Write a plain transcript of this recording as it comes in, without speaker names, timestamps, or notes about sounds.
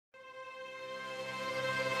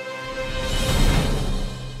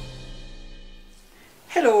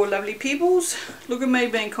lovely peoples. Look at me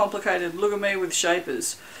being complicated. Look at me with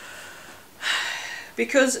shapers.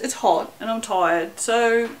 Because it's hot and I'm tired,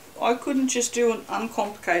 so I couldn't just do an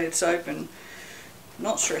uncomplicated soap and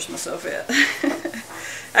not stress myself out.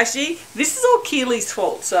 Actually, this is all Keely's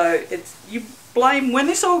fault, so it's you blame when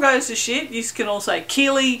this all goes to shit. You can all say,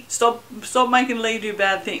 Keely, stop making Lee do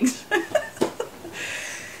bad things.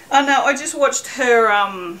 I know. I just watched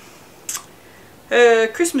her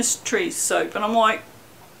Christmas tree soap, and I'm like,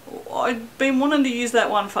 I've been wanting to use that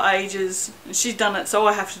one for ages, and she's done it, so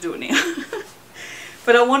I have to do it now.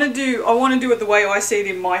 But I want to do it the way I see it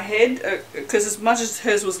in my head, because as much as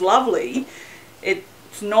hers was lovely,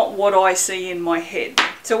 it's not what I see in my head.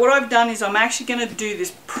 So what I've done is I'm actually going to do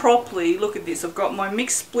this properly. Look at this. I've got my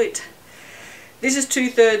mix split. This is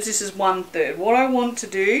 2/3, this is 1/3. What I want to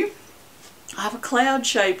do, I have a cloud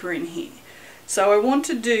shaper in here. So I want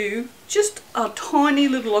to do just a tiny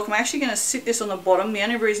little lock. I'm actually going to sit this on the bottom. The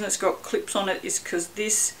only reason it's got clips on it is because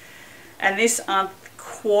this and this aren't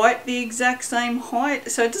quite the exact same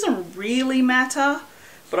height, so it doesn't really matter,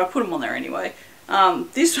 but I put them on there anyway.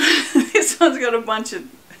 This one's got a bunch of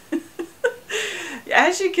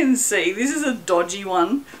as you can see, this is a dodgy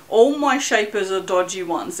one. All my shapers are dodgy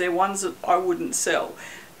ones. They're ones that I wouldn't sell.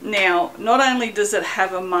 Now, not only does it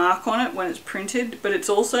have a mark on it when it's printed, but it's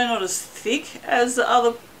also not as thick as the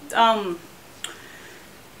other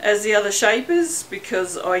shapers,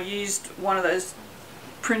 because I used one of those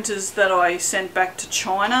printers that I sent back to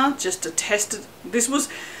China just to test it. This was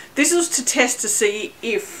to test to see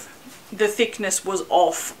if the thickness was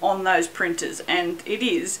off on those printers, and it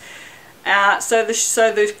is. So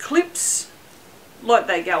the clips, like,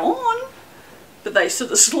 they go on, but they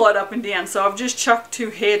sort of slide up and down. So I've just chucked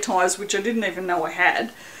 2 hair ties, which I didn't even know I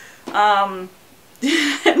had, and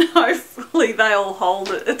hopefully they'll hold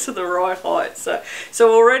it to the right height. So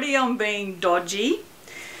already I'm being dodgy.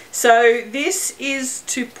 So this is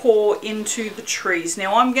to pour into the trees.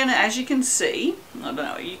 Now I'm going to, as you can see, I don't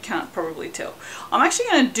know, you can't probably tell, I'm actually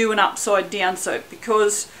going to do an upside down soap,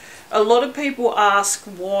 because a lot of people ask,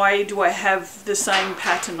 why do I have the same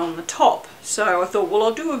pattern on the top? So I thought, well,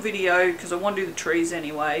 I'll do a video because I want to do the trees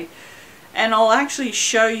anyway, and I'll actually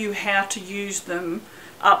show you how to use them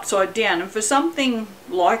upside down. And for something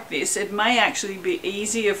like this, it may actually be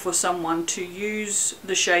easier for someone to use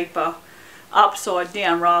the shaper upside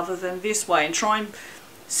down rather than this way, and try and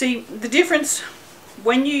see the difference.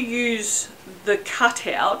 When you use the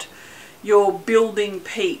cutout, you're building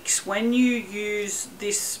peaks. When you use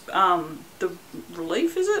this, the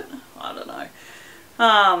relief, is it? I don't know.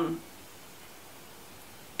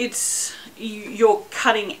 You're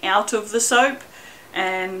cutting out of the soap,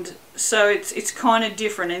 and so it's kind of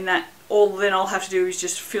different in that then I'll have to do is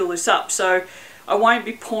just fill this up. So I won't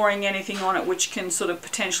be pouring anything on it which can sort of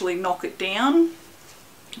potentially knock it down.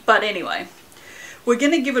 But anyway, we're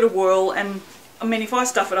going to give it a whirl, and I mean, if I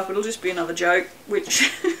stuff it up, it'll just be another joke,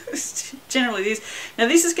 which generally it is. Now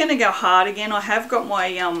this is going to go hard again. I have got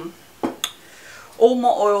my all my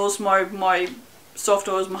oils, my soft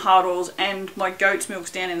oils, my hard oils, and my goat's milk's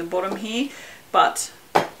down in the bottom here, but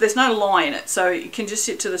there's no lye in it, so you can just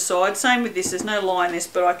sit to the side. Same with this, there's no lye in this,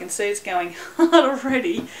 but I can see it's going hard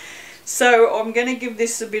already. So I'm going to give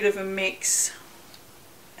this a bit of a mix.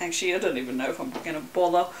 Actually, I don't even know if I'm going to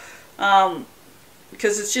bother,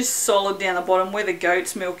 because it's just solid down the bottom. Where the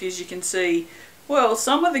goat's milk is, you can see, well,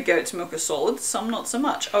 some of the goat's milk are solid, some not so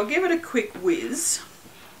much. I'll give it a quick whiz,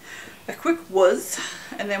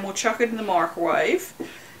 and then we'll chuck it in the microwave,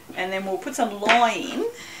 and then we'll put some lye in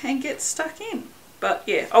and get stuck in. But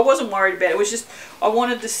yeah, I wasn't worried about it. It was just, I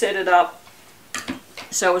wanted to set it up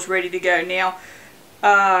so I was ready to go. Now,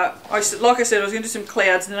 like I said, I was going to do some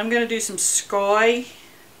clouds, and then I'm going to do some sky.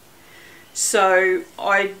 So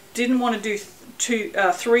I didn't want to do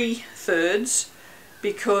 3/3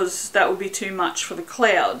 because that would be too much for the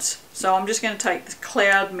clouds. So I'm just going to take the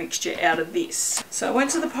cloud mixture out of this. So I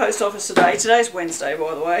went to the post office today. Today's Wednesday,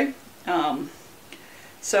 by the way.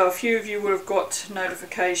 So a few of you would have got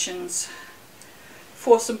notifications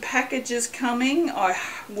for some packages coming. I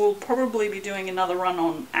will probably be doing another run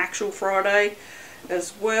on actual Friday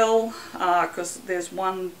as well, because there's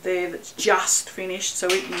one there that's just finished, so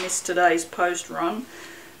it missed today's post run.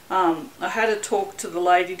 I had a talk to the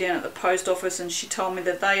lady down at the post office, and she told me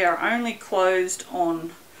that they are only closed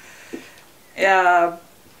on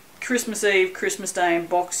Christmas Eve, Christmas Day, and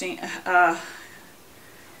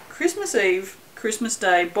Christmas Eve, Christmas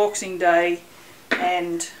Day, Boxing Day,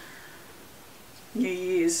 and New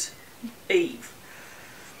Year's Eve.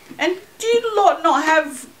 And do you lot not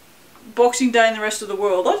have Boxing Day in the rest of the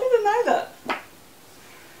world? I didn't know that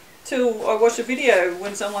till I watched a video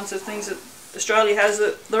when someone says things that Australia has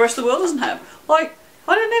that the rest of the world doesn't have. Like,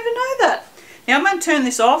 I didn't even know that. Now I'm going to turn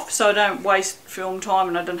this off so I don't waste film time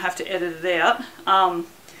and I don't have to edit it out. And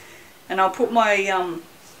I'll put my,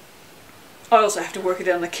 I also have to work it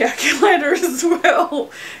out on the calculator as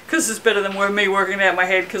well, because it's better than me working it out in my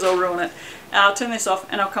head, because I'll ruin it. I'll turn this off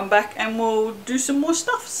and I'll come back and we'll do some more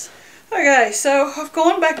stuffs. Okay, so I've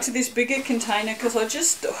gone back to this bigger container because I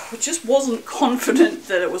just wasn't confident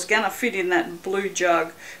that it was going to fit in that blue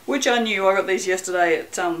jug, which I knew. I got these yesterday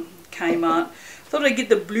at Kmart. Thought I'd get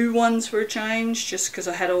the blue ones for a change, just because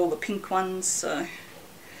I had all the pink ones, so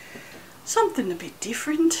something a bit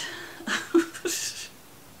different.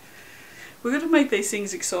 We've got to make these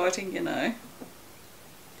things exciting, you know.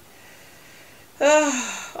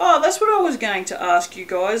 Oh, that's what I was going to ask you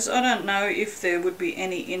guys. I don't know if there would be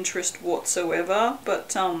any interest whatsoever,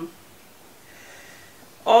 but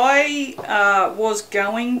I was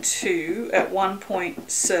going to, at one point,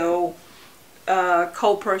 sell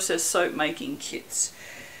cold process soap making kits,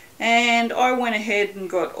 and I went ahead and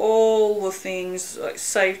got all the things like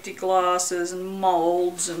safety glasses and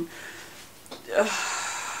molds and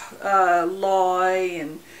lye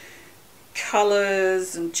and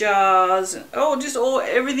colours and jars and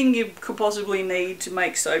everything you could possibly need to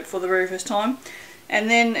make soap for the very first time. And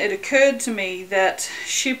then it occurred to me that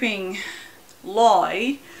shipping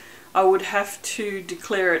lye, I would have to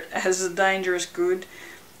declare it as a dangerous good,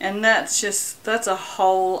 and that's a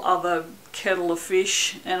whole other kettle of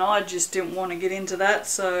fish, and I just didn't want to get into that,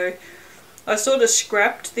 so I sort of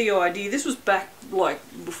scrapped the idea. This was back like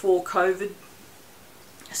before COVID,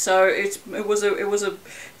 so it was a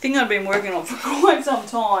thing I'd been working on for quite some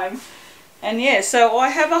time. And yeah, so I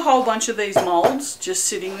have a whole bunch of these molds just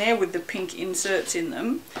sitting there with the pink inserts in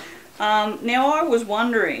them. Now I was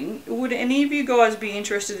wondering, would any of you guys be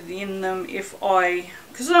interested in them if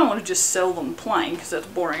because I don't want to just sell them plain, because that's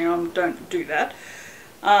boring and I don't do that.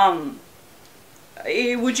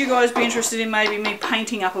 Would you guys be interested in maybe me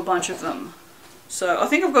painting up a bunch of them? So I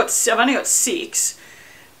think I've only got 6.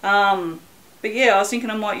 But yeah, I was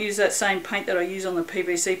thinking I might use that same paint that I use on the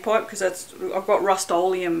PVC pipe, because I've got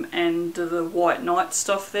Rust-Oleum and the White Knight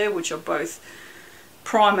stuff there, which are both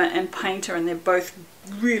primer and painter, and they're both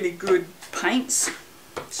really good paints.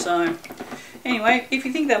 So anyway, if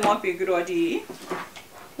you think that might be a good idea,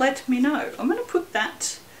 let me know. I'm going to put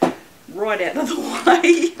that right out of the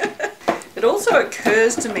way. It also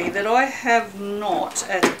occurs to me that I have not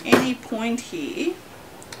at any point here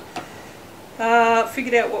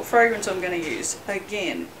figured out what fragrance I'm going to use.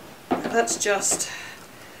 Again, that's just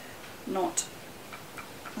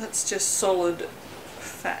solid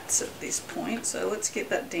fats at this point, so let's get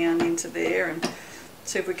that down into there and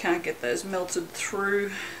see if we can't get those melted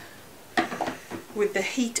through with the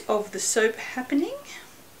heat of the soap happening.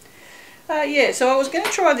 Yeah, so I was going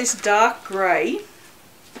to try this dark grey,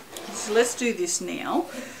 so let's do this now.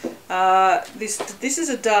 This is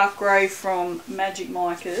a dark grey from Magic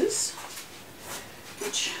Micas,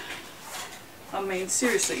 which, I mean,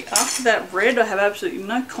 seriously, after that red, I have absolutely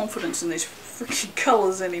no confidence in these freaking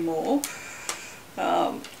colours anymore.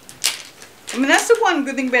 I mean, that's the one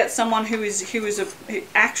good thing about someone who is an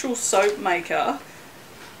actual soap maker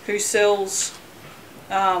who sells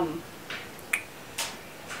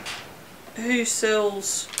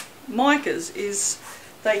micas, is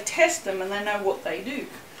they test them and they know what they do.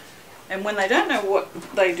 And when they don't know what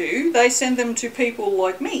they do, they send them to people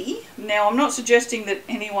like me. Now, I'm not suggesting that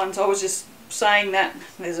anyone's, I was just saying that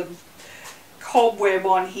there's a cobweb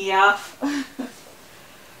on here.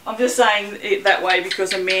 I'm just saying it that way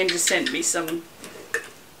because Amanda sent me some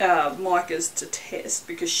micas to test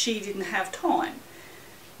because she didn't have time.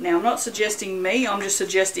 Now, I'm not suggesting me, I'm just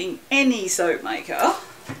suggesting any soap maker,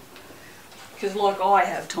 because like I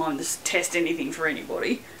have time to test anything for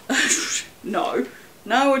anybody. No,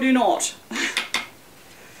 I do not.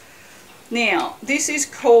 Now, this is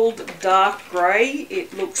called Dark Grey.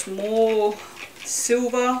 It looks more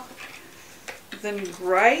silver than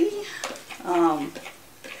grey,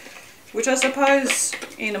 which I suppose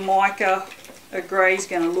in a mica, a grey is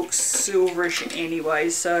going to look silverish anyway,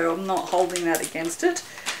 so I'm not holding that against it.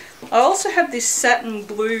 I also have this satin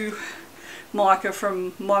blue mica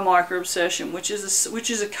from my Mica Obsession, which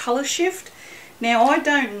is a colour shift. Now, I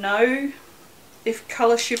don't know if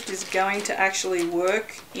colour shift is going to actually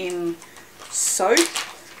work in soap,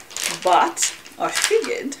 but I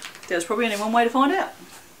figured there's probably only one way to find out.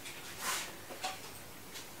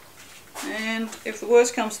 And if the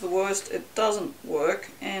worst comes to the worst, it doesn't work,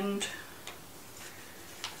 and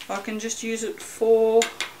I can just use it for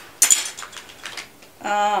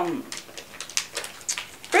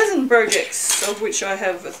resin projects, of which I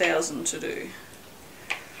have 1,000 to do.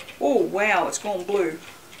 Oh wow, it's gone blue.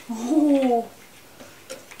 Oh,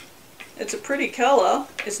 it's a pretty colour.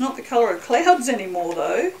 It's not the colour of clouds anymore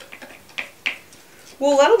though.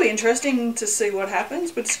 Well, that'll be interesting to see what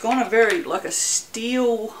happens, but it's gone a very, like a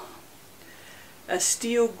steel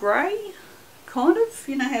grey, kind of.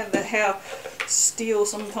 You know how steel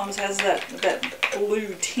sometimes has that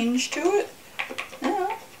blue tinge to it?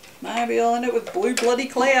 Yeah, maybe I'll end up with blue bloody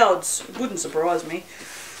clouds. It wouldn't surprise me.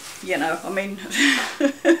 You know, I mean,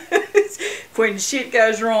 when shit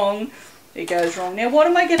goes wrong, it goes wrong. Now, what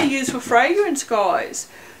am I going to use for fragrance, guys?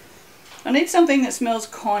 I need something that smells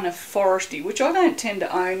kind of foresty, which I don't tend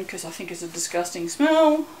to own because I think it's a disgusting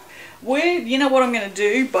smell. You know what I'm going to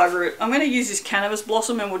do? Bugger it. I'm going to use this cannabis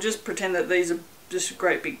blossom and we'll just pretend that these are just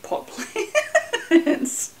great big pot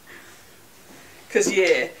plants. Because,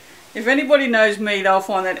 yeah, if anybody knows me, they'll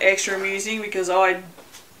find that extra amusing because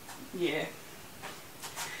yeah.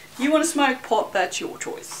 You want to smoke pot, that's your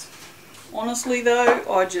choice. Honestly though,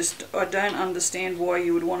 I don't understand why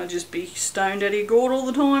you would want to just be stoned out of your gourd all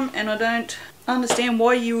the time, and I don't understand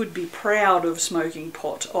why you would be proud of smoking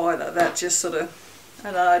pot either. That just sort of,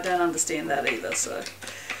 I don't understand that either, so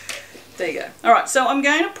there you go. Alright, so I'm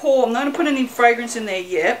not going to put any fragrance in there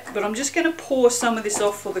yet, but I'm just going to pour some of this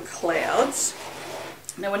off for the clouds.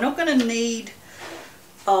 Now we're not going to need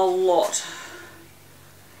a lot.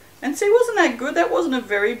 And see, wasn't that good? That wasn't a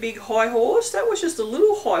very big high horse, that was just a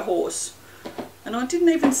little high horse. And I didn't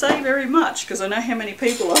even say very much because I know how many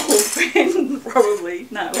people I will offend. Probably.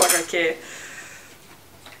 No, like I care.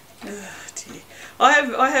 Oh, dear.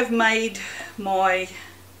 I have made my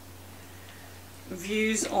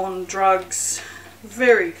views on drugs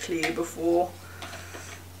very clear before.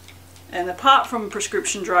 And apart from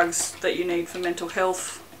prescription drugs that you need for mental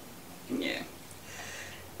health, yeah.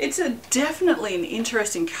 It's definitely an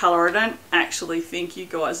interesting colour. I don't actually think you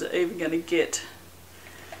guys are even going to get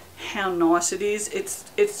how nice it is.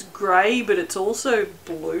 It's grey, but it's also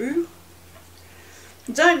blue.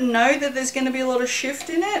 Don't know that there's going to be a lot of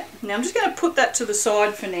shift in it. Now I'm just going to put that to the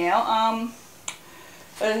side for now.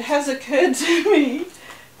 It has occurred to me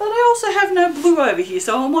that I also have no blue over here,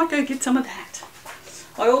 so I might go get some of that.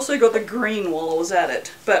 I also got the green while I was at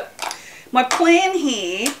it. But my plan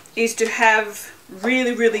here is to have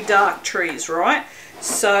really, really dark trees, right?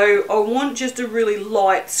 So I want just a really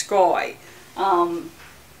light sky.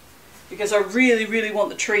 Because I really, really want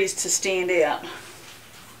the trees to stand out.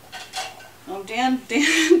 I'm down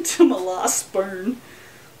to my last spoon.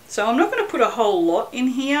 So I'm not going to put a whole lot in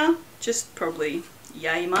here. Just probably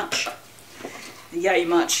yay much. Yay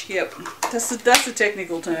much, yep. That's the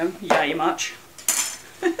technical term, yay much.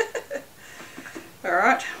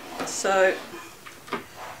 Alright, so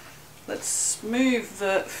let's move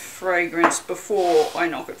the fragrance before I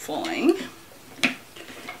knock it flying.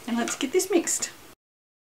 And let's get this mixed.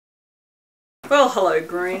 Well, hello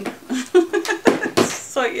green.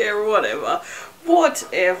 So yeah, whatever.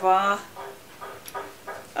 Whatever.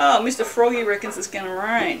 Oh, Mr. Froggy reckons it's going to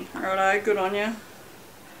rain. Righto, good on you.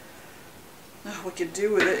 Oh, we could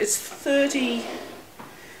do with it. It's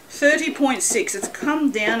 30.6. It's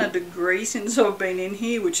come down a degree since I've been in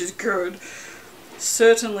here, which is good.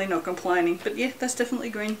 Certainly not complaining. But yeah, that's definitely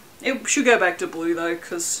green. It should go back to blue though,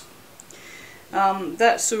 because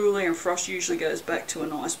that cerulean frost usually goes back to a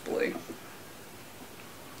nice blue.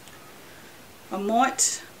 I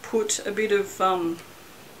might put a bit of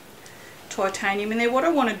titanium in there. What I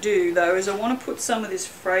want to do though is I want to put some of this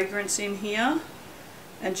fragrance in here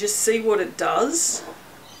and just see what it does.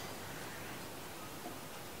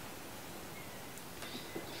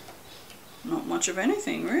 Not much of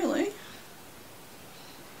anything really.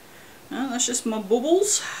 No, that's just my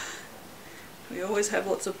bubbles. We always have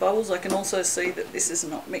lots of bubbles. I can also see that this is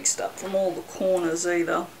not mixed up from all the corners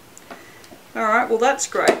either. Alright, well that's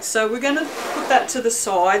great. So we're going to put that to the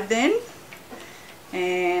side then.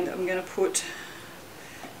 And I'm going to put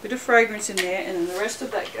a bit of fragrance in there, and then the rest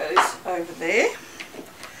of that goes over there.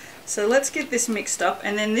 So let's get this mixed up.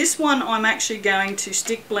 And then this one I'm actually going to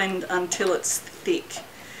stick blend until it's thick,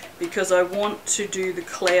 because I want to do the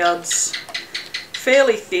clouds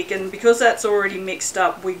fairly thick, and because that's already mixed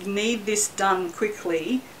up, we need this done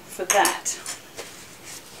quickly for that.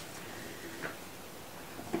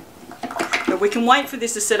 But we can wait for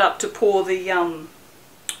this to set up to pour the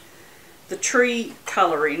tree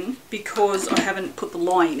colour in, because I haven't put the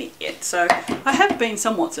lie in it yet. So I have been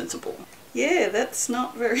somewhat sensible. Yeah, that's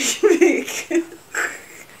not very thick.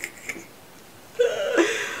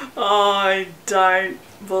 I don't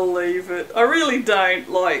believe it. I really don't.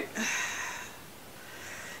 Like,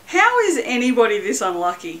 how is anybody this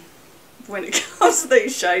unlucky when it comes to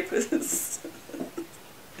these shapers?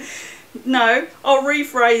 no, I'll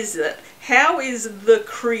rephrase it. How is the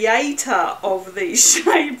creator of these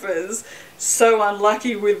shapers so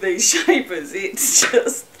unlucky with these shapers? It's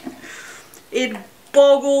just, it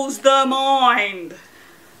boggles the mind.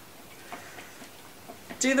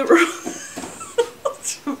 Do the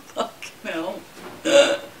fucking hell.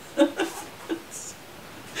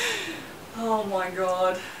 Oh my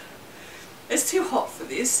god. It's too hot for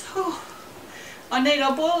this. Oh.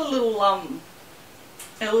 I bought a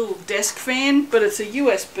little desk fan, but it's a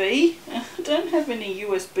USB. I don't have any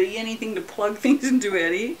USB, anything to plug things into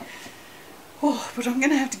out here. Oh, but I'm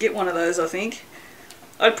going to have to get one of those, I think.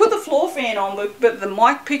 I'd put the floor fan on, but the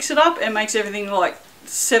mic picks it up and makes everything like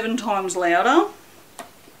 7 times louder.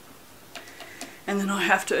 And then I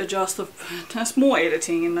have to adjust that's more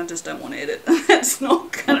editing, and I just don't want to edit. That's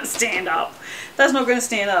not going to stand up. That's not going to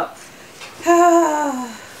stand up.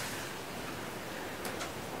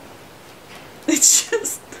 It's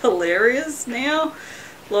just hilarious now.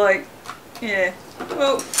 Like, yeah.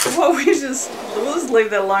 Well, we'll just leave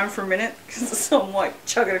that alone for a minute, because I'm like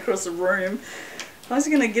chugging across the room. I'm just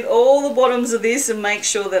going to get all the bottoms of this and make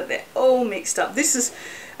sure that they're all mixed up. This is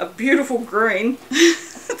a beautiful green.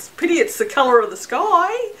 It's a pity it's the colour of the sky.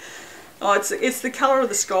 Oh, it's the colour of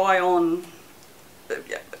the sky on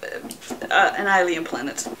an alien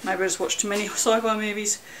planet. Maybe I just watched too many sci-fi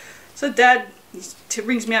movies. So Dad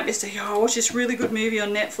rings me up yesterday. Oh, I watched this really good movie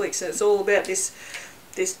on Netflix, and it's all about this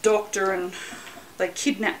doctor, and they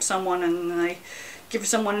kidnap someone and they give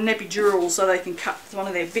someone an epidural so they can cut one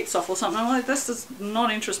of their bits off or something. I'm like, this does not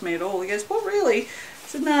interest me at all. He goes, what, really? I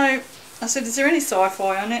said, no. I said, is there any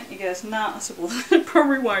sci-fi on it? He goes, nah. I said, well, it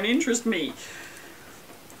probably won't interest me.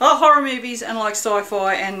 I like horror movies and I like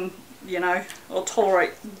sci-fi, and, you know, I'll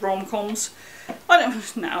tolerate rom-coms.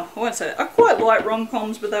 I won't say that. I quite like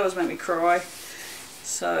rom-coms, but they always make me cry.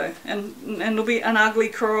 So, and it'll be an ugly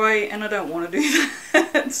cry, and I don't want to do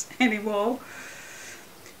that anymore.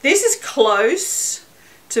 This is close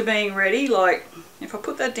to being ready. Like, if I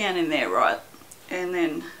put that down in there, right, and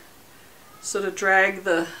then sort of drag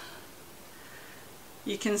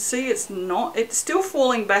you can see it's still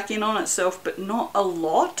falling back in on itself, but not a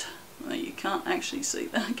lot. Well, you can't actually see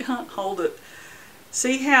that. I can't hold it.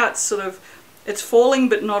 See how it's sort of, it's falling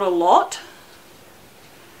but not a lot.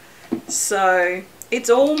 So it's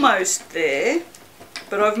almost there,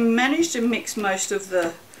 but I've managed to mix most of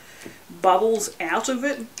the bubbles out of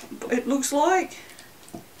it, it looks like.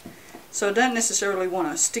 So I don't necessarily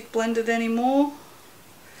want to stick blend it anymore,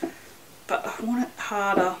 but I want it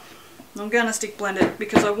harder. I'm going to stick blend it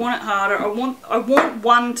because I want it harder. I want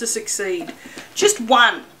one to succeed. Just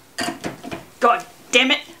one. God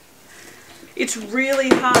damn it. It's really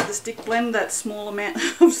hard to stick blend that small amount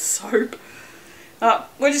of soap.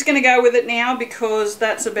 We're just going to go with it now, because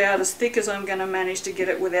that's about as thick as I'm going to manage to get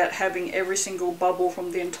it without having every single bubble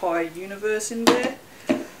from the entire universe in there.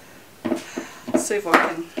 Let's see if I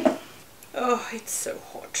can. Oh, it's so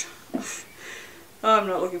hot. I'm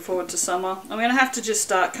not looking forward to summer. I'm going to have to just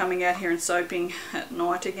start coming out here and soaping at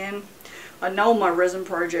night again. I know my resin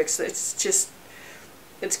projects, it's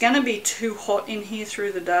going to be too hot in here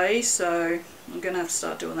through the day, so I'm going to have to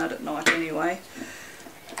start doing that at night anyway.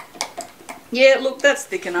 Yeah, look, that's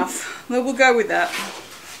thick enough. We'll go with that.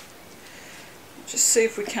 Just see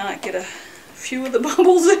if we can't get a few of the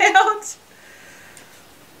bubbles out.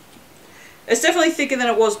 It's definitely thicker than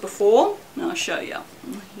it was before. I'll show you.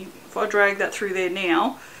 If I drag that through there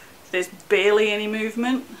now, there's barely any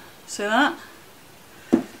movement. See that?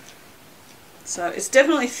 So it's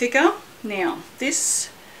definitely thicker. Now, this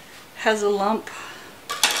has a lump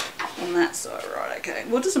on that side. Right, okay.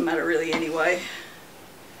 Well, it doesn't matter really anyway.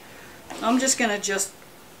 I'm just going to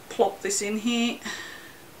plop this in here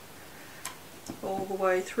all the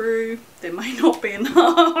way through. There may not be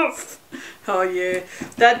enough. Oh yeah,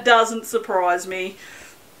 that doesn't surprise me.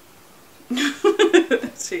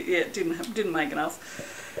 See, yeah, it didn't make enough.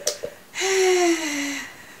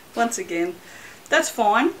 Once again, that's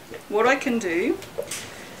fine. What you can do,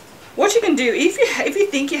 if you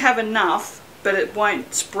think you have enough, but it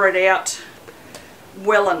won't spread out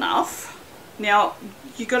well enough. Now,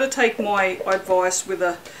 you got to take my advice with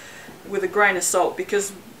a grain of salt,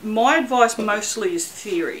 because my advice mostly is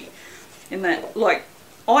theory, in that, like,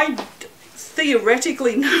 I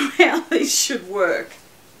theoretically know how these should work.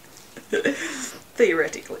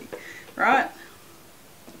 Theoretically, right?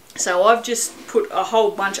 So I've just put a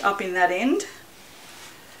whole bunch up in that end.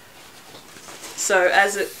 So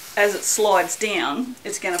as it slides down,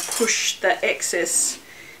 it's going to push that excess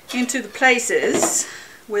into the places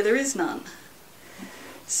where there is none.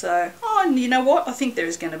 So, oh, and you know what? I think there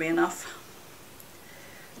is going to be enough.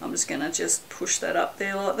 I'm just going to push that up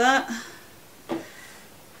there like that.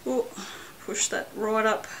 Oh, push that right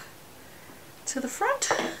up to the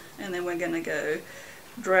front, and then we're going to go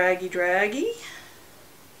draggy.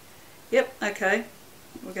 Yep, okay.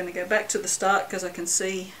 We're going to go back to the start because I can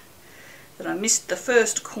see that I missed the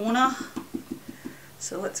first corner.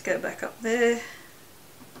 So let's go back up there,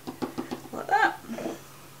 like that.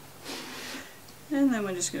 And then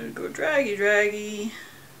we're just going to go draggy.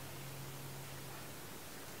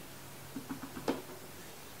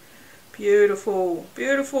 Beautiful,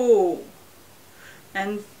 beautiful.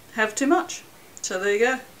 And have too much. So there you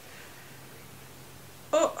go.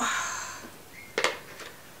 Oh.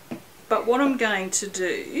 But what I'm going to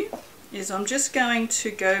do is I'm just going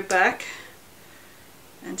to go back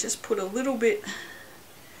and just put a little bit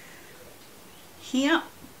here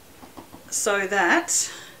so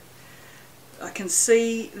that I can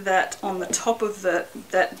see that on the top of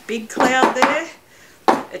that big cloud there,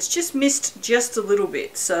 it's just missed just a little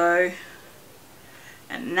bit. So,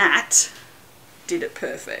 and that did it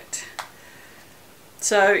perfect.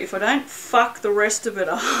 So if I don't fuck the rest of it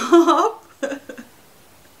up,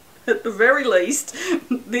 at the very least,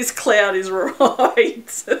 this cloud is right.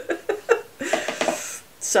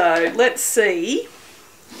 So let's see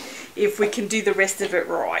if we can do the rest of it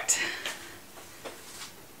right.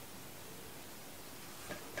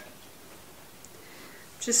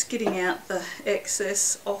 Just getting out the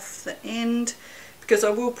excess off the end, because I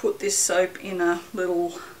will put this soap in a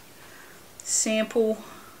little sample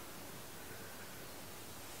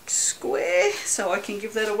square so I can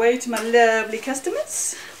give that away to my lovely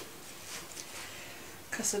customers,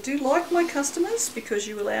 because I do like my customers, because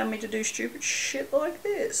you allow me to do stupid shit like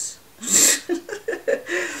this.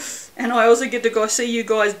 And I also get to go see you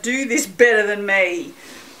guys do this better than me.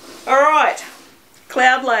 Alright,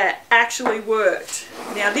 cloud layer actually worked.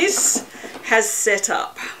 Now this has set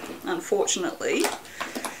up, unfortunately.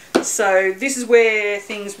 So this is where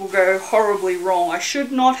things will go horribly wrong. I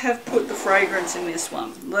should not have put the fragrance in this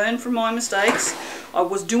one. Learn from my mistakes. I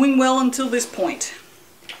was doing well until this point.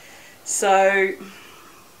 So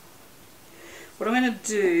what I'm going to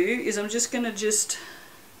do is I'm just going to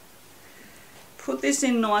put this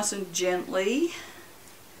in nice and gently.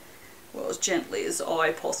 Well, as gently as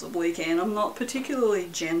I possibly can. I'm not particularly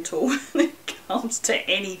gentle when it comes to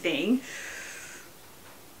anything.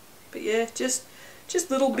 But yeah, just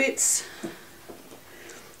little bits.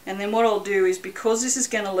 And then what I'll do is, because this is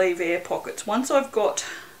going to leave air pockets, once I've got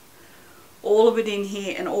all of it in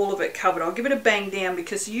here and all of it covered, I'll give it a bang down,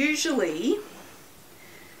 because usually,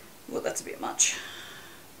 well, that's a bit much.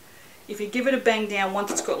 If you give it a bang down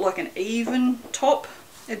once it's got like an even top,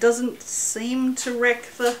 it doesn't seem to wreck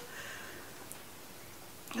the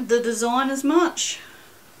design as much.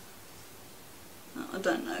 I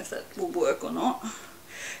don't know if that will work or not.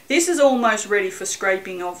 This is almost ready for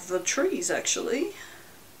scraping of the trees, actually.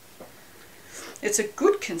 It's a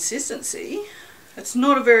good consistency. It's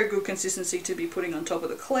not a very good consistency to be putting on top of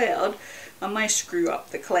the cloud. I may screw up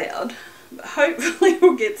the cloud, but hopefully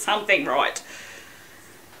we'll get something right.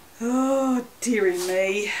 Oh, dearie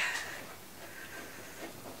me.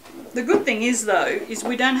 The good thing is, though, is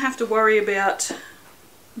we don't have to worry about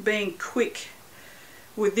being quick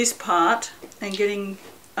with this part and getting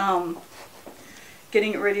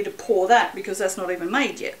it ready to pour that, because that's not even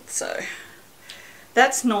made yet. So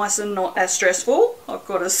that's nice and not as stressful, I've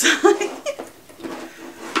got to say.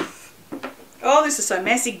 Oh, this is so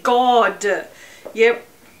messy. God. Yep.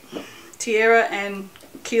 Tiara and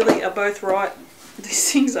Keely are both right.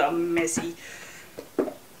 These things are messy.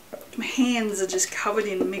 My hands are just covered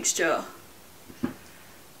in mixture.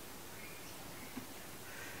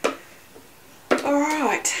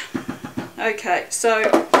 Alright. Okay,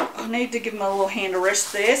 so I need to give my little hand a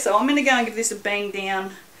rest there. So I'm going to go and give this a bang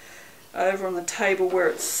down over on the table where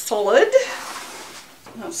it's solid.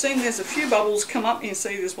 I've seen there's a few bubbles come up. You can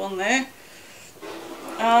see there's one there.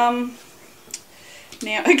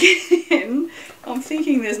 Now again, I'm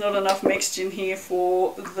thinking there's not enough mixture in here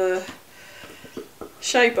for the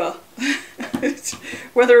shaper.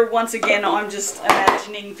 Whether once again I'm just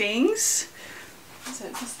imagining things. So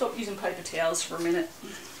just stop using paper towels for a minute.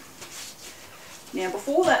 Now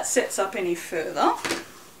before that sets up any further,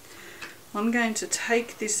 I'm going to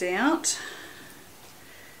take this out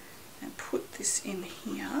and put this in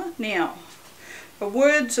here. Now, a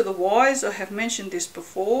word to the wise, I have mentioned this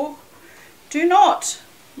before. Do not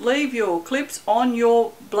leave your clips on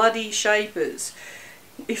your bloody shapers.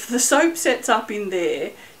 If the soap sets up in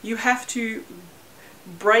there, you have to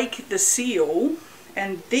break the seal,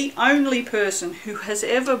 and the only person who has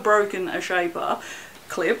ever broken a shaper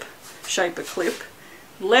clip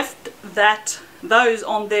left those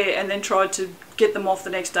on there and then tried to get them off the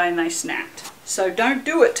next day and they snapped. So don't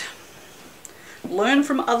do it. Learn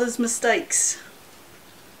from others' mistakes.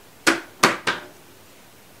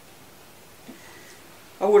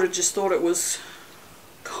 I would have just thought it was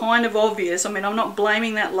kind of obvious. I mean, I'm not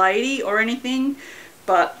blaming that lady or anything,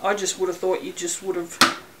 but I just would have thought you just would have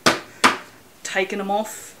taken them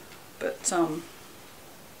off. But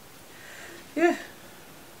yeah,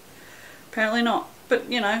 apparently not. But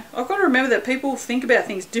you know, I've got to remember that people think about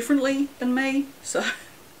things differently than me, so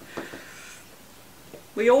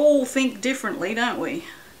we all think differently, don't we?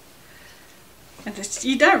 And just,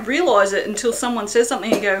 you don't realise it until someone says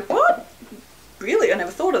something and you go, what? Really? I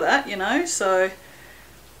never thought of that, you know? So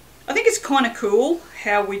I think it's kind of cool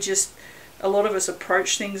how we just, a lot of us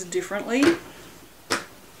approach things differently.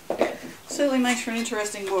 Certainly makes for an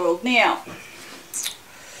interesting world. Now,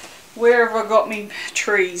 where have I got me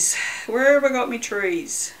trees? Where have I got me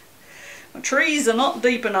trees? My trees are not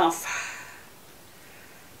deep enough.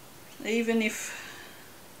 Even if,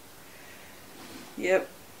 yep.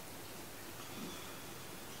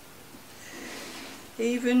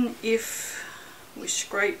 Even if we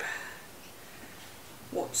scrape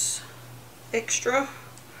what's extra,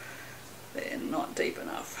 they're not deep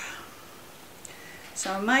enough.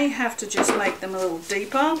 So I may have to just make them a little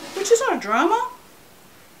deeper, which is not a drama.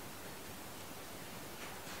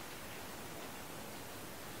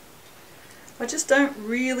 I just don't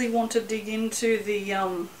really want to dig into the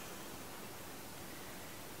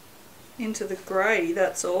grey,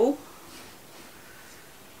 that's all.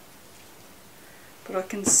 But I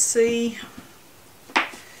can see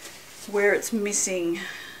where it's missing.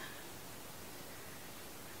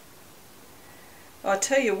 I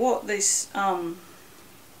tell you what, this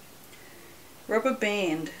rubber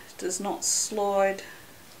band does not slide.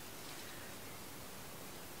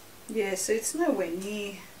 Yeah, so it's nowhere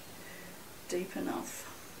near deep enough.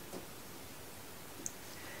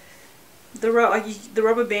 The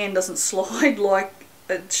rubber band doesn't slide like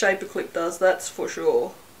a shaper clip does, that's for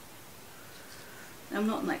sure. I'm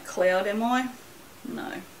not in that cloud, am I?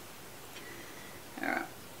 No. Alright,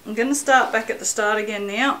 I'm going to start back at the start again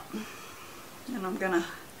now, and I'm going to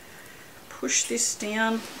push this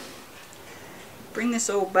down, bring this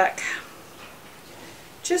all back,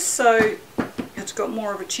 just so it's got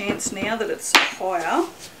more of a chance now that it's higher.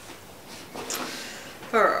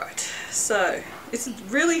 Alright, so it's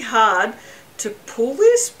really hard to pull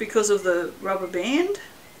this because of the rubber band.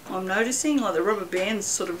 I'm noticing like the rubber band's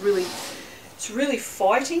sort of really, it's really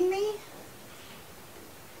fighting me.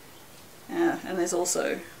 And there's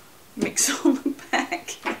also mix on the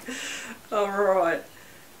back. Alright,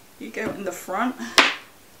 you go in the front.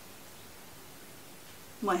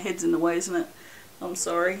 My head's in the way, isn't it? I'm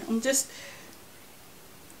sorry.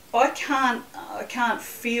 I can't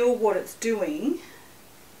feel what it's doing.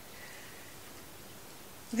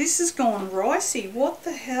 This has gone ricey. What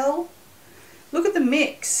the hell? Look at the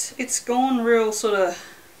mix. It's gone real sort of,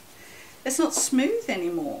 it's not smooth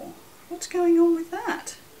anymore. What's going on with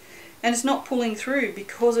that? And it's not pulling through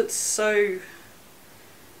because it's so,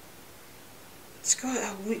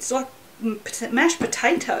 it's like mashed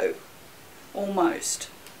potato almost.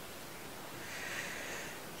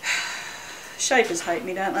 Shapers hate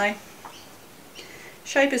me, don't they?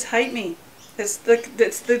 Shapers hate me. It's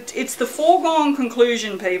the foregone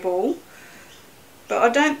conclusion, people. But I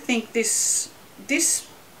don't think this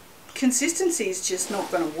consistency is just not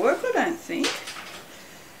going to work, I don't think.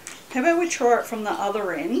 How about we try it from the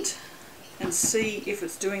other end and see if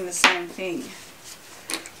it's doing the same thing.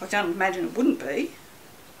 I don't imagine it wouldn't be.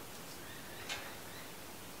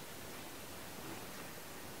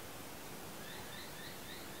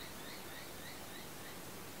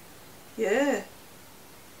 Yeah,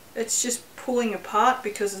 it's just pulling apart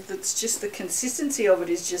because it's just the consistency of it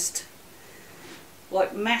is just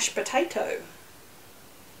like mashed potato.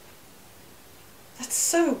 That's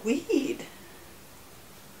so weird.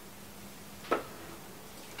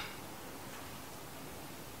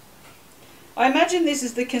 I imagine this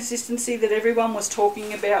is the consistency that everyone was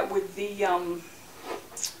talking about with the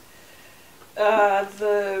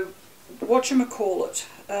whatchamacallit,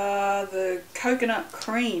 the coconut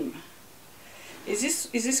cream. Is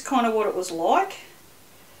this kind of what it was like?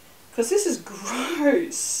 Because this is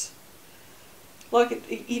gross. Like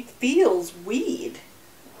it feels weird.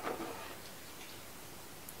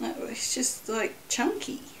 No, it's just like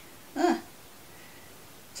chunky.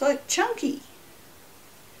 It's like chunky.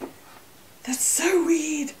 That's so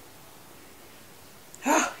weird.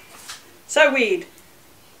 Oh, so weird.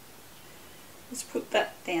 Let's put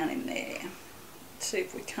that down in there. Let's see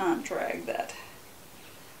if we can't drag that.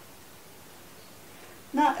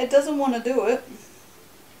 No, it doesn't want to do it.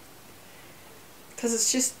 Because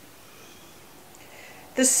it's just,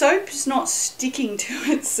 the soap is not sticking to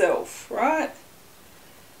itself, right?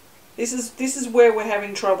 This is where we're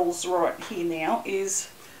having troubles right here now, is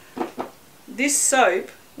this soap,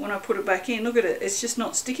 when I put it back in, look at it, it's just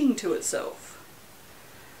not sticking to itself.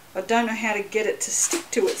 I don't know how to get it to stick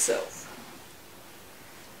to itself.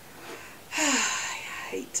 I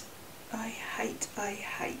hate. I hate.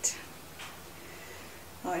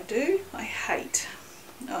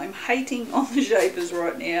 I'm hating on the shapers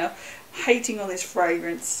right now. Hating on this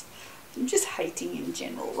fragrance. I'm just hating in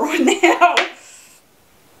general right now.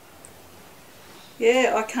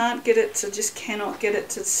 Yeah, I can't get it to, just cannot get it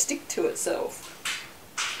to stick to itself.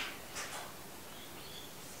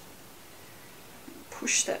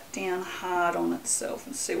 Push that down hard on itself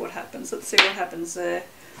and see what happens. Let's see what happens there.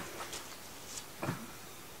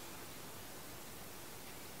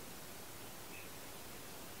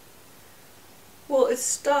 Well, it's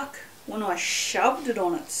stuck when I shoved it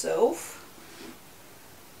on itself.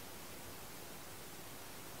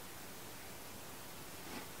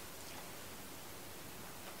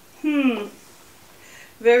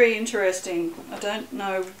 Very interesting. I don't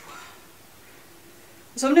know.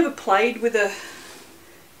 So I've never played with a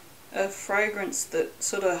fragrance that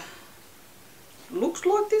sort of looks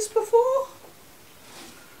like this before.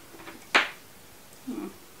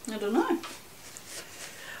 I don't know.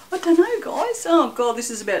 I don't know, guys. Oh God,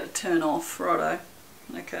 this is about to turn off. Righto.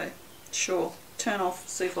 Okay, sure. Turn off,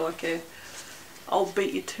 see if I care. I'll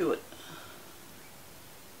beat you to it.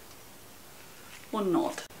 Or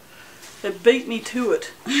not. It beat me to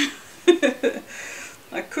it.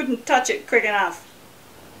 I couldn't touch it quick enough.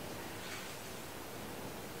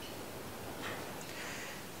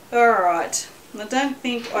 Alright, I don't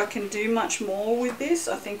think I can do much more with this.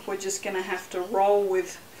 I think we're just going to have to roll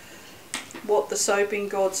with what the soaping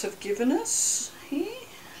gods have given us here.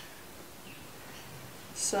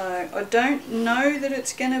 So I don't know that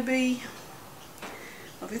it's going to be,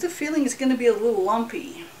 I've got the feeling it's going to be a little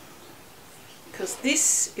lumpy, because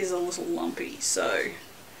this is a little lumpy, so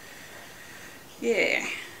yeah.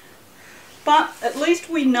 But at least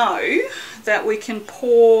we know that we can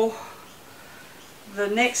pour the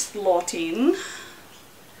next lot in.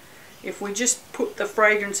 If we just put the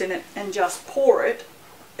fragrance in it and just pour it,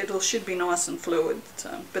 it should be nice and fluid.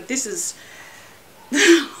 So, but this is,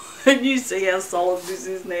 you see how solid this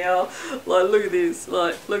is now. Like, look at this.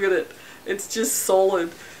 Like, look at it. It's just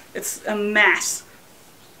solid. It's a mass.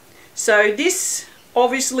 So this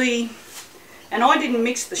obviously, and I didn't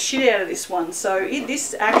mix the shit out of this one, so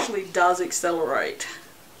this actually does accelerate.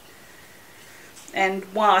 And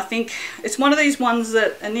well, I think it's one of these ones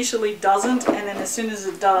that initially doesn't, and then as soon as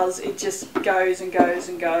it does, it just goes and goes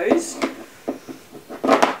and goes.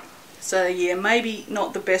 So yeah, maybe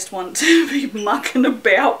not the best one to be mucking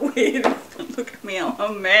about with. Look at me, I'm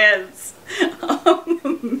a mess. I'm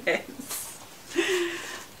a mess.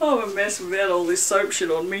 I'm a mess without all this soap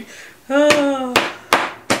shit on me. Oh.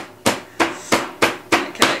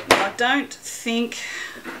 Okay, I don't think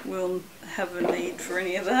we'll have a need for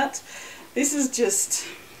any of that. This is just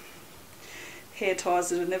hair ties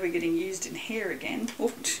that are never getting used in hair again.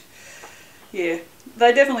 Yeah,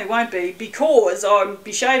 they definitely won't be, because I'll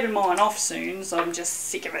be shaving mine off soon, so I'm just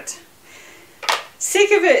sick of it.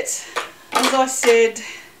 Sick of it! As I said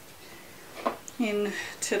in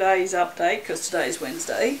today's update, because today's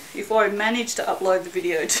Wednesday, if I manage to upload the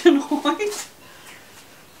video tonight,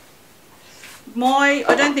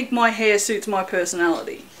 I don't think my hair suits my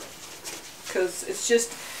personality, because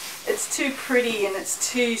it's too pretty, and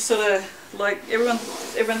it's too sort of like, everyone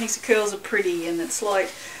thinks the curls are pretty, and it's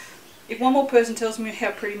like, if one more person tells me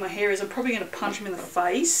how pretty my hair is, I'm probably going to punch them in the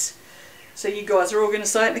face. So you guys are all going to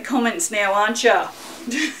say it in the comments now, aren't ya?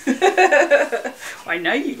 I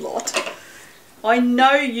know you lot. I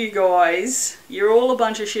know you guys. You're all a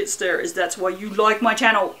bunch of shit stirrers. That's why you like my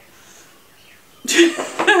channel.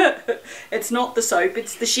 It's not the soap,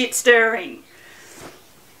 it's the shit stirring.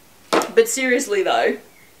 But seriously though,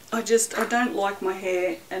 I don't like my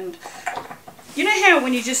hair. And you know how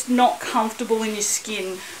when you're just not comfortable in your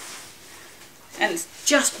skin, and it's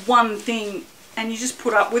just one thing, and you just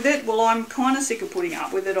put up with it? Well, I'm kind of sick of putting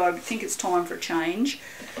up with it. I think it's time for a change.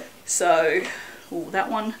 So, oh, that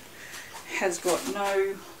one has got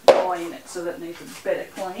no dye in it, so that needs a better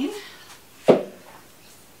clean.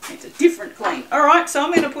 It's a different clean. Alright, so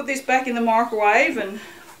I'm going to put this back in the microwave, and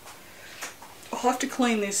I'll have to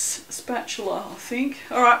clean this spatula, I think.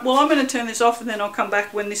 Alright, well, I'm going to turn this off, and then I'll come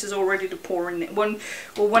back when this is all ready to pour in. When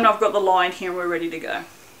I've got the line here and we're ready to go.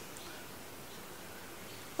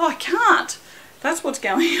 Oh, I can't. That's what's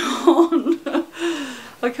going on.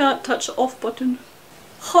 I can't touch the off button.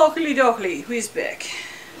 Hockly dockly. Where's Beck?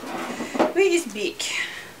 Where is Beck?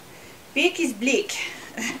 Becky's blick.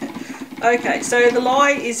 Okay, so the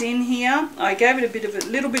lye is in here. I gave it a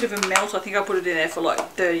little bit of a melt. I think I put it in there for like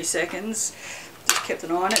 30 seconds. Just kept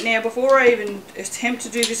an eye on it. Now, before I even attempt to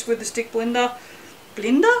do this with the stick blender,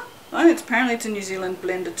 apparently it's a New Zealand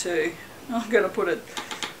blender too. I'm going to put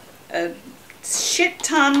a shit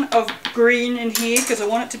ton of green in here because I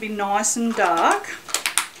want it to be nice and dark.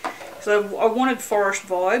 So I wanted forest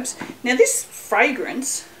vibes. Now this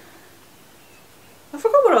fragrance, I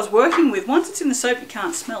forgot what I was working with. Once it's in the soap, you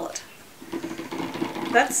can't smell it.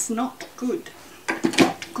 That's not good.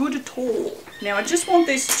 Not good at all. Now I just want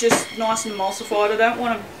this just nice and emulsified. I don't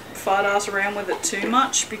want to fart ass around with it too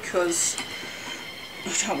much because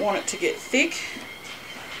I don't want it to get thick.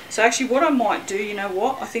 So actually what I might do, you know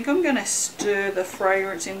what? I think I'm going to stir the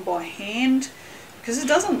fragrance in by hand because it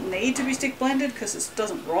doesn't need to be stick blended because it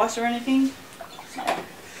doesn't rice or anything. So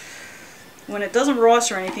when it doesn't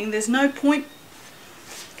rice or anything, there's no point.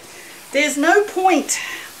 There's no point.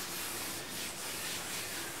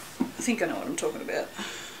 I think I know what I'm talking about.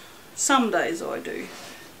 Some days I do.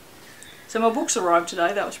 So my books arrived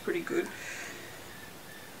today. That was pretty good.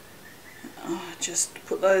 Just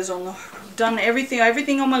put those on the... Done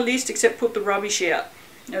everything on my list except put the rubbish out.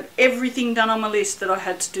 Everything done on my list that I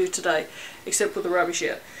had to do today except put the rubbish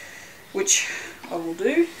out. Which I will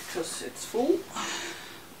do because it's full.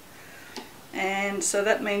 And so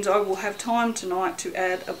that means I will have time tonight to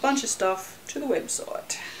add a bunch of stuff to the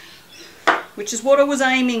website, which is what I was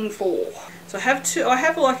aiming for. So I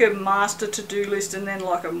have like a master to-do list and then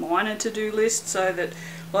like a minor to-do list, so that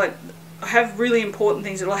like I have really important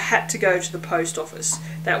things that I had to go to the post office.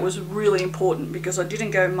 That was really important because I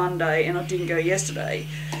didn't go Monday and I didn't go yesterday,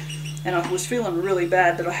 and I was feeling really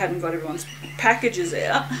bad that I hadn't got everyone's packages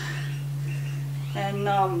out. And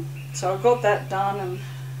so I got that done, and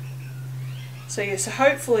so yeah, so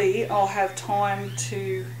hopefully I'll have time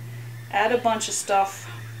to add a bunch of stuff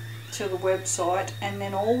to the website and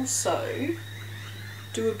then also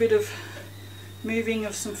do a bit of moving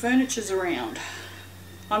of some furnitures around.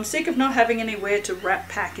 I'm sick of not having anywhere to wrap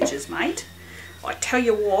packages, mate. I tell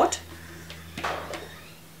you what,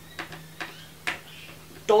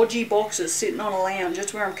 dodgy boxes sitting on a lounge,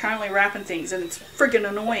 that's where I'm currently wrapping things, and it's friggin'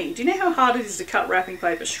 annoying. Do you know how hard it is to cut wrapping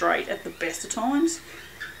paper straight at the best of times?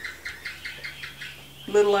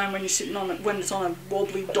 Let alone when you're sitting on it, when it's on a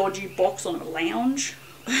wobbly, dodgy box on a lounge.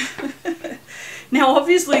 Now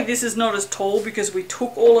obviously this is not as tall because we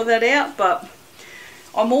took all of that out, but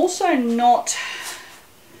I'm also not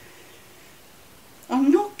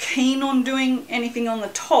keen on doing anything on the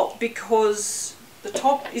top because the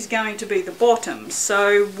top is going to be the bottom.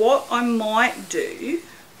 So what I might do,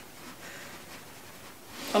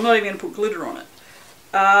 I'm not even going to put glitter on it.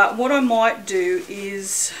 What I might do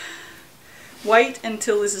is wait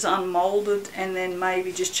until this is unmolded and then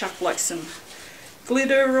maybe just chuck like some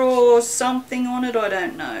glitter or something on it. I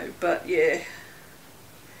don't know, but yeah,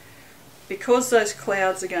 because those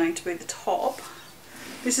clouds are going to be the top,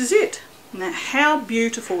 this is it. Now how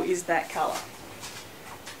beautiful is that colour?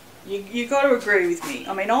 You got to agree with me.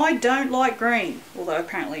 I mean, I don't like green, although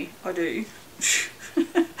apparently I do.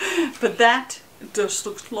 But that just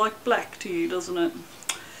looks like black to you, doesn't it?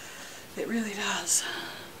 It really does.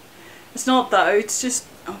 It's not though, it's just,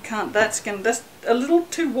 I can't, that's a little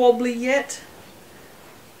too wobbly yet.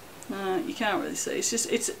 No, you can't really see.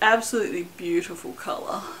 It's absolutely beautiful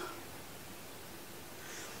colour.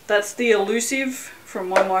 That's the Elusive from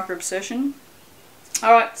My Micro Obsession.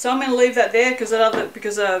 Alright, so I'm going to leave that there because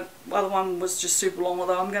the other one was just super long,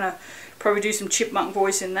 although I'm going to probably do some chipmunk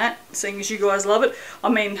voice in that, seeing as you guys love it. I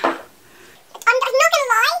mean, I'm not going to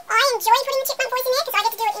lie, I enjoy putting the chipmunk voice in there because I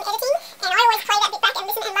get to do it in editing, and I always play that bit back and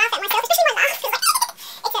listen and laugh at myself, especially my laugh, because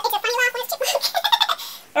it's a funny laugh when it's chipmunk.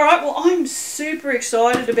 Alright, well I'm super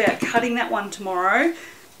excited about cutting that one tomorrow.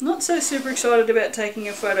 Not so super excited about taking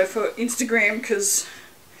a photo for Instagram because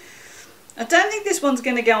I don't think this one's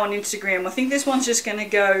going to go on Instagram. I think this one's just going to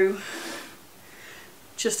go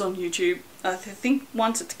just on YouTube. I think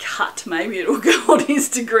once it's cut, maybe it'll go on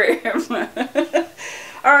Instagram.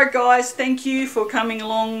 Alright guys, thank you for coming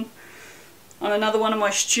along on another one of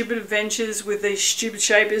my stupid adventures with these stupid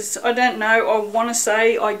shapers. I don't know, I want to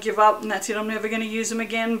say I give up and that's it, I'm never going to use them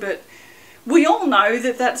again, but we all know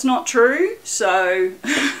that that's not true, so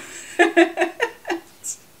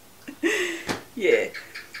yeah.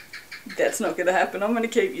 That's not going to happen. I'm going to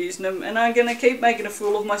keep using them and I'm going to keep making a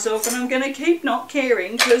fool of myself and I'm going to keep not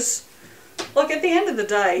caring because, like, at the end of the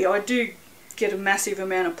day, I do get a massive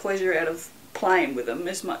amount of pleasure out of playing with them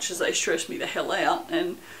as much as they stress me the hell out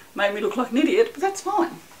and make me look like an idiot, but that's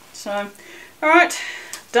fine. So, alright,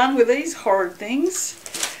 done with these horrid things.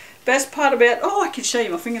 Best part about, oh, I can show you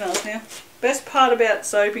my fingernails now. Best part about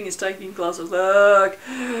soaping is taking glasses. Look,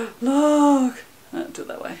 look. Do it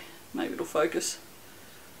that way. Maybe it'll focus.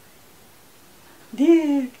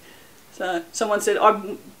 Yeah. So someone said,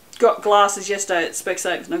 I got glasses yesterday at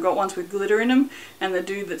Specsavers and I got ones with glitter in them, and the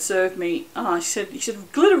dude that served me, he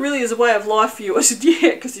said, glitter really is a way of life for you. I said,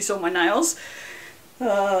 yeah, because he saw my nails.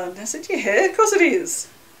 And I said, yeah, of course it is.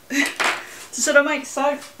 So said, I make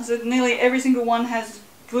soap. I said, nearly every single one has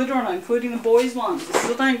glitter on it, including the boys' ones. I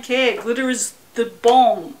said, I don't care. Glitter is the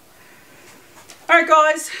bomb. Alright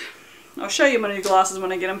guys, I'll show you my new glasses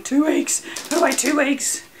when I get them. 2 weeks. Gotta wait 2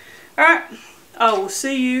 weeks. Alright, I will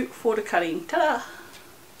see you for the cutting. Ta-da!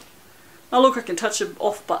 Oh look, I can touch the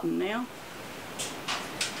off button now.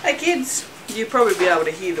 Hey kids, you'll probably be able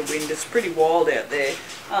to hear the wind. It's pretty wild out there.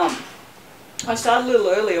 I started a little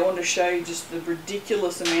early. I wanted to show you just the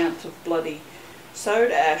ridiculous amount of bloody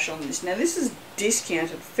soda ash on this. Now this is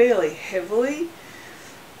discounted fairly heavily.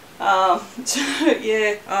 So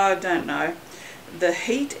yeah, I don't know. The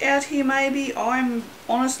heat out here maybe. I'm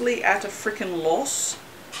honestly at a freaking loss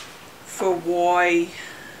for why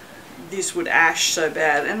this would ash so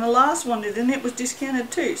bad. And the last one did, and it was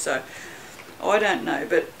discounted too. So I don't know,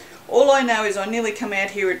 but all I know is I nearly come out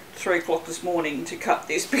here at 3 o'clock this morning to cut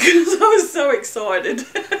this because I was so excited.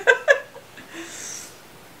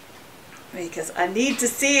 Because I need to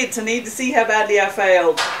see it. I need to see how badly I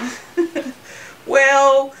failed.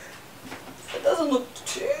 Well, it doesn't look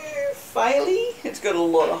too faily. It's got a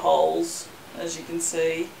lot of holes, as you can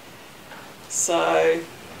see. So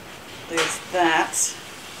there's that.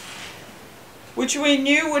 Which we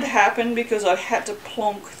knew would happen because I had to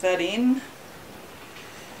plonk that in.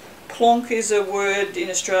 Plonk is a word in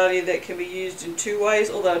Australia that can be used in 2 ways,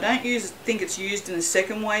 although I don't think it's used in the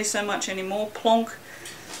second way so much anymore. Plonk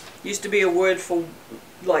used to be a word for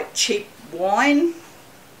like cheap wine.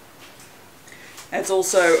 It's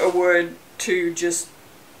also a word to just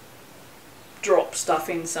drop stuff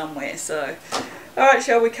in somewhere. So, alright,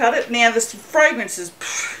 shall we cut it? Now this fragrance is,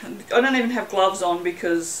 I don't even have gloves on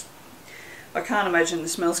because I can't imagine the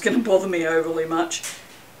smell's going to bother me overly much.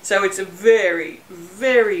 So it's a very,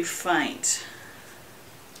 very faint.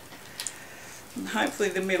 And hopefully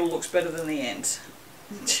the middle looks better than the end.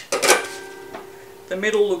 The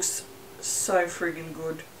middle looks so friggin'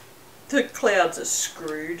 good. The clouds are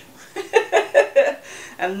screwed.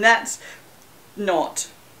 And that's not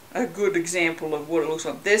a good example of what it looks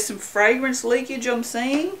like. There's some fragrance leakage I'm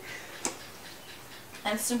seeing.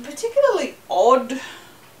 And some particularly odd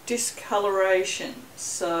discoloration.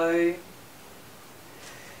 So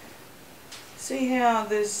see how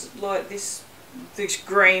there's like this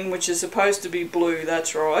green, which is supposed to be blue,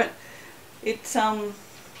 that's right. It's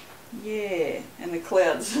yeah, and the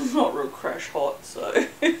clouds are not real crash hot, so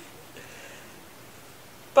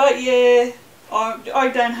but yeah,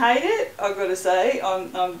 I don't hate it, I've got to say.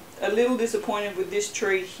 I'm a little disappointed with this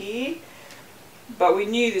tree here, but we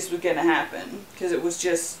knew this was going to happen because it was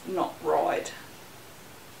just not right.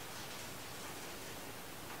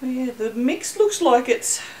 But yeah, the mix looks like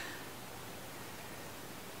it's,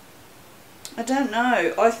 I don't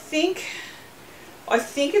know, I think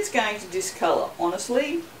it's going to discolour,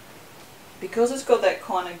 honestly, because it's got that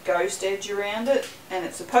kind of ghost edge around it, and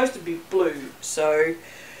it's supposed to be blue, so,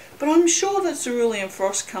 but I'm sure that cerulean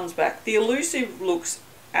frost comes back. The elusive looks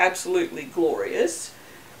absolutely glorious.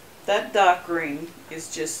 That dark green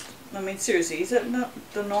is just, I mean seriously, is that not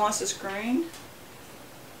the nicest green?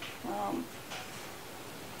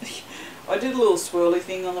 I did a little swirly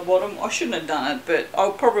thing on the bottom. I shouldn't have done it, but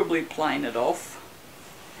I'll probably plane it off.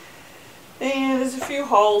 And there's a few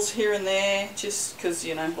holes here and there, just because,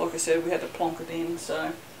 you know, like I said, we had to plonk it in.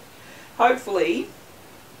 So hopefully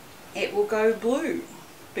it will go blue,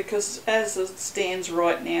 because as it stands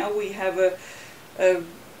right now, we have a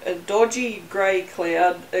dodgy grey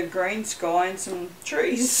cloud, a green sky, and some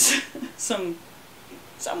trees. Some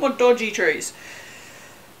somewhat dodgy trees.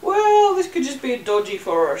 Well, this could just be a dodgy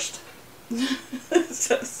forest.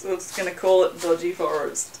 So I was going to call it Dodgy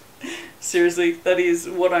Forest. Seriously, that is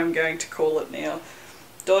what I'm going to call it now.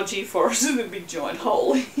 Dodgy Forest with a big giant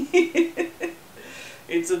hole.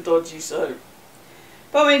 It's a dodgy soap.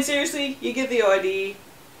 But I mean, seriously, you get the idea.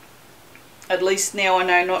 At least now I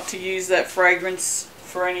know not to use that fragrance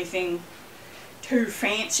for anything too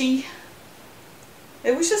fancy.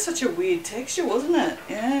 It was just such a weird texture, wasn't it?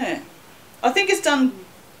 Yeah. I think it's done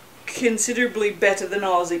considerably better than I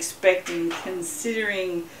was expecting,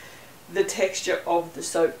 considering the texture of the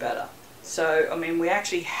soap batter. So I mean, we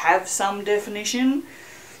actually have some definition,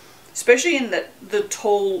 especially in the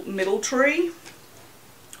tall middle tree.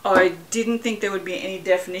 I didn't think there would be any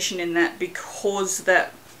definition in that because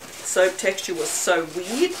that soap texture was so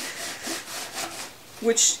weird,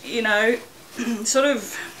 which, you know, sort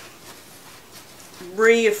of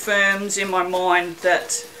reaffirms in my mind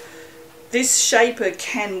that this shaper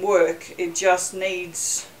can work. It just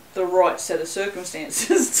needs the right set of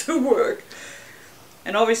circumstances to work.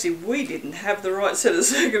 And obviously we didn't have the right set of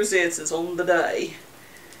circumstances on the day.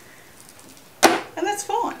 And that's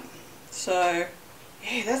fine. So,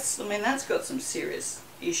 yeah, that's got some serious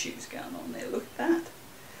issues going on there. Look at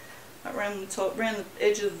that. Around the top, around the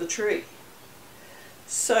edge of the tree.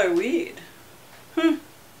 So weird.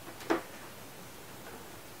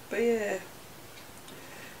 But yeah,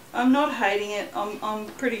 I'm not hating it. I'm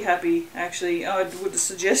pretty happy, actually. I would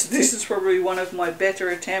suggest this is probably one of my better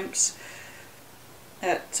attempts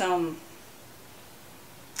at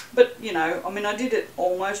but you know, I mean, I did it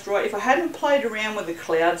almost right. If I hadn't played around with the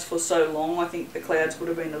clouds for so long, I think the clouds would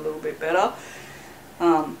have been a little bit better.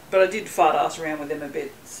 But I did fart ass around with them a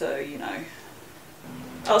bit, so you know.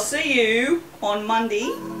 I'll see you on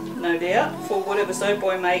Monday, no doubt, for whatever soap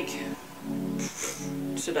I make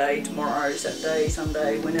today, tomorrow, Saturday,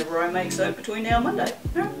 Sunday, whenever I make soap between now and Monday.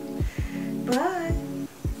 Bye.